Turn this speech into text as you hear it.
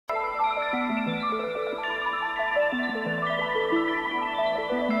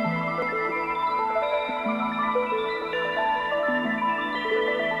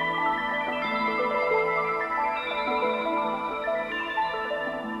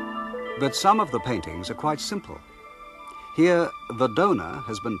But some of the paintings are quite simple. Here, the donor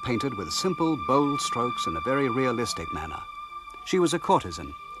has been painted with simple, bold strokes in a very realistic manner. She was a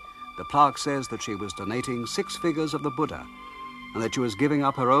courtesan. The plaque says that she was donating 6 figures of the Buddha and that she was giving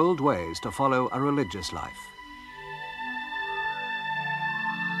up her old ways to follow a religious life.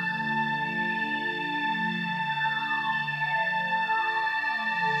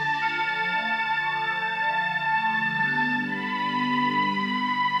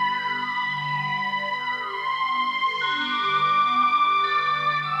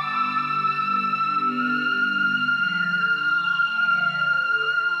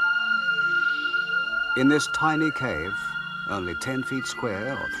 In this tiny cave, only 10 feet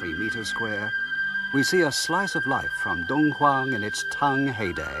square or 3 meters square, we see a slice of life from Donghuang in its Tang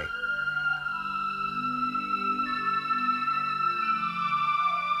heyday.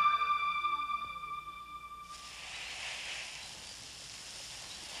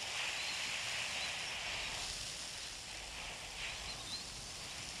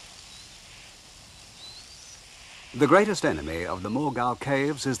 The greatest enemy of the Mogao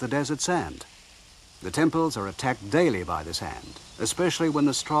caves is the desert sand. The temples are attacked daily by the sand, especially when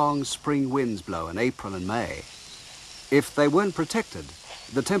the strong spring winds blow in April and May. If they weren't protected,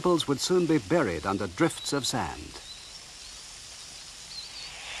 the temples would soon be buried under drifts of sand.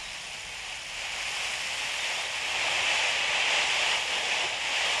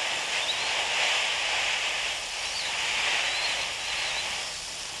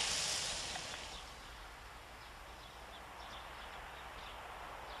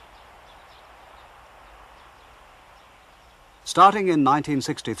 Starting in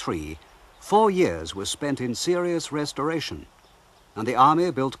 1963, 4 years were spent in serious restoration, and the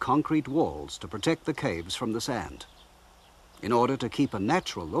army built concrete walls to protect the caves from the sand. In order to keep a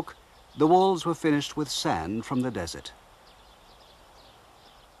natural look, the walls were finished with sand from the desert.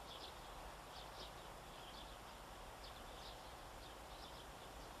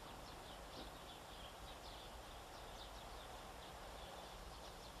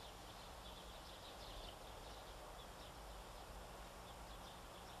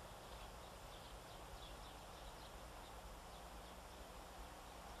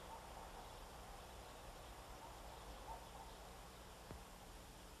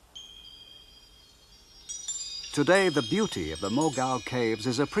 Today, the beauty of the Mogao caves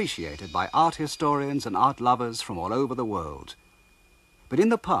is appreciated by art historians and art lovers from all over the world. But in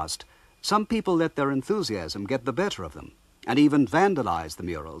the past, some people let their enthusiasm get the better of them and even vandalized the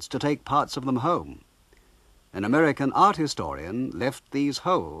murals to take parts of them home. An American art historian left these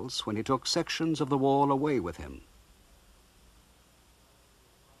holes when he took sections of the wall away with him.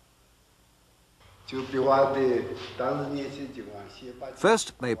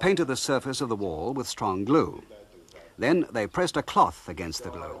 First, they painted the surface of the wall with strong glue. Then they pressed a cloth against the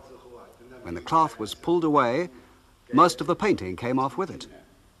glue. When the cloth was pulled away, most of the painting came off with it.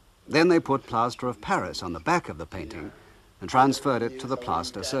 Then they put plaster of Paris on the back of the painting and transferred it to the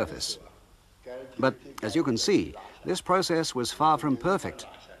plaster surface. But as you can see, this process was far from perfect,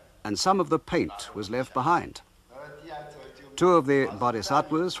 and some of the paint was left behind. 2 of the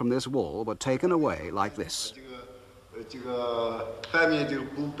bodhisattvas from this wall were taken away like this.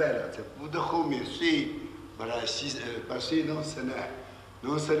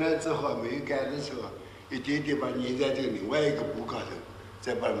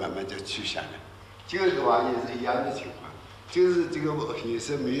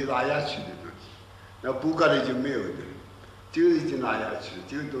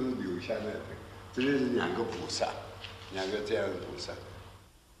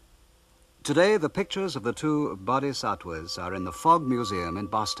 Today, the pictures of the 2 bodhisattvas are in the Fogg Museum in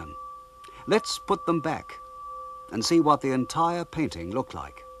Boston. Let's put them back and see what the entire painting looked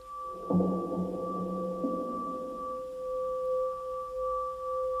like.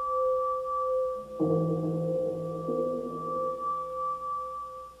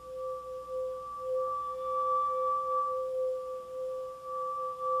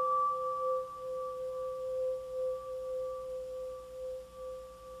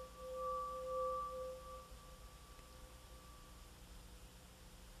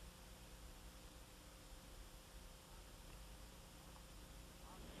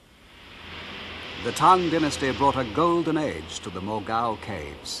 The Tang Dynasty brought a golden age to the Mogao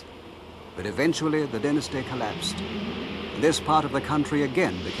caves. But eventually the dynasty collapsed. This part of the country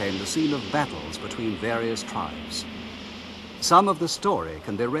again became the scene of battles between various tribes. Some of the story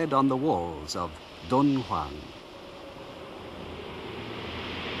can be read on the walls of Dunhuang.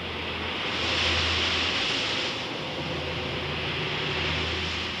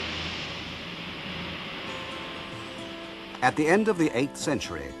 At the end of the 8th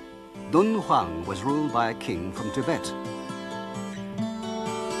century, Dunhuang was ruled by a king from Tibet.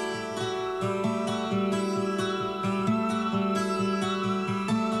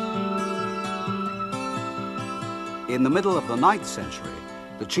 In the middle of the 9th century,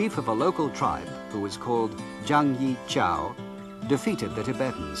 the chief of a local tribe, who was called Zhang Qian, defeated the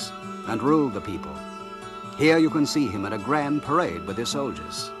Tibetans and ruled the people. Here you can see him at a grand parade with his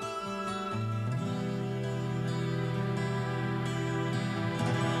soldiers.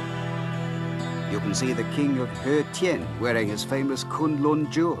 You can see the king of He Tian wearing his famous Kunlun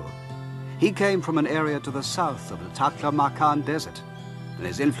jewel. He came from an area to the south of the Taklamakan desert, and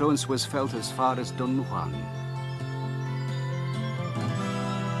his influence was felt as far as Dunhuang.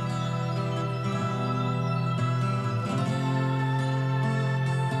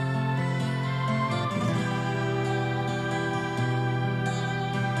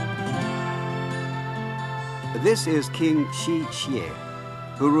 This is King Xie,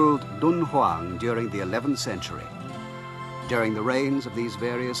 who ruled Dunhuang during the 11th century. During the reigns of these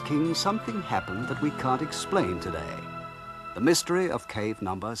various kings, something happened that we can't explain today. The mystery of cave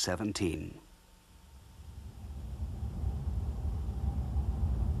number 17.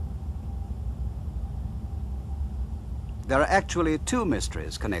 There are actually two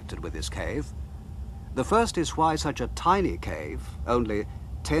mysteries connected with this cave. The first is why such a tiny cave, only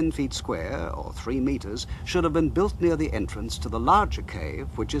 10 feet square, or 3 meters, should have been built near the entrance to the larger cave,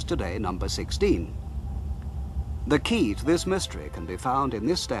 which is today number 16. The key to this mystery can be found in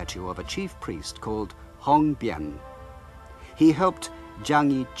this statue of a chief priest called Han Dynasty. He helped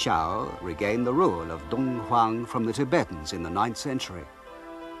Zhang Qian regain the rule of Dunhuang from the Tibetans in the 9th century.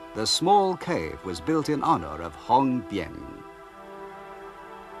 The small cave was built in honor of Han Dynasty.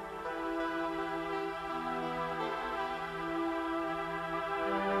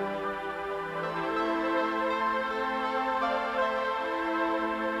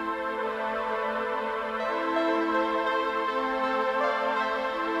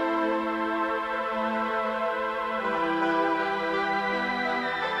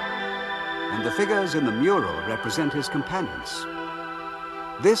 And the figures in the mural represent his companions.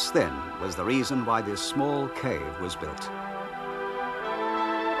 This, then, was the reason why this small cave was built.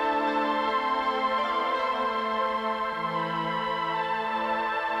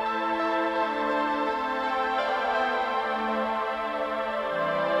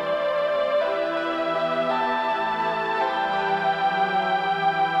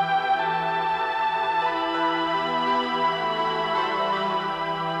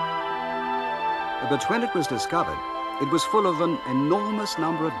 But when it was discovered, it was full of an enormous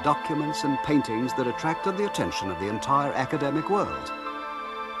number of documents and paintings that attracted the attention of the entire academic world.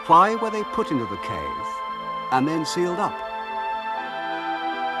 Why were they put into the cave and then sealed up?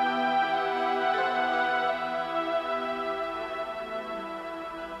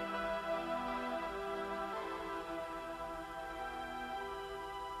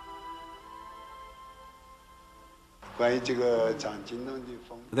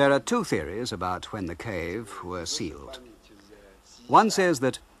 There are two theories about when the cave were sealed. One says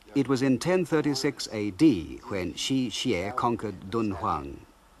that it was in 1036 AD when Xie conquered Dunhuang.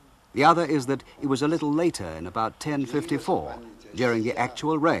 The other is that it was a little later, in about 1054, during the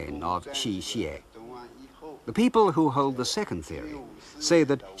actual reign of Xie. The people who hold the second theory say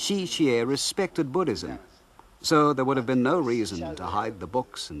that Xie respected Buddhism, so there would have been no reason to hide the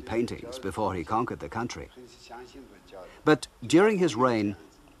books and paintings before he conquered the country. But during his reign,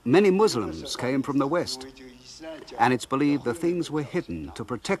 many Muslims came from the West, and it's believed the things were hidden to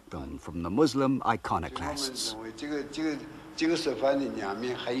protect them from the Muslim iconoclasts.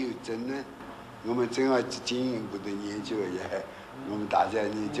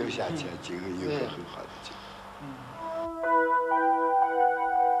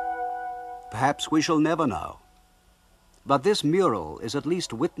 Perhaps we shall never know. But this mural is at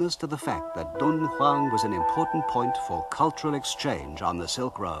least witness to the fact that Dunhuang was an important point for cultural exchange on the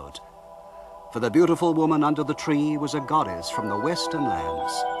Silk Road. For the beautiful woman under the tree was a goddess from the Western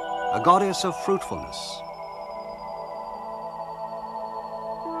lands, a goddess of fruitfulness.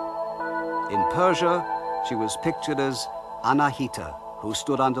 In Persia, she was pictured as Anahita, who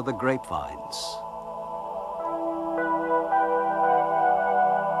stood under the grapevines.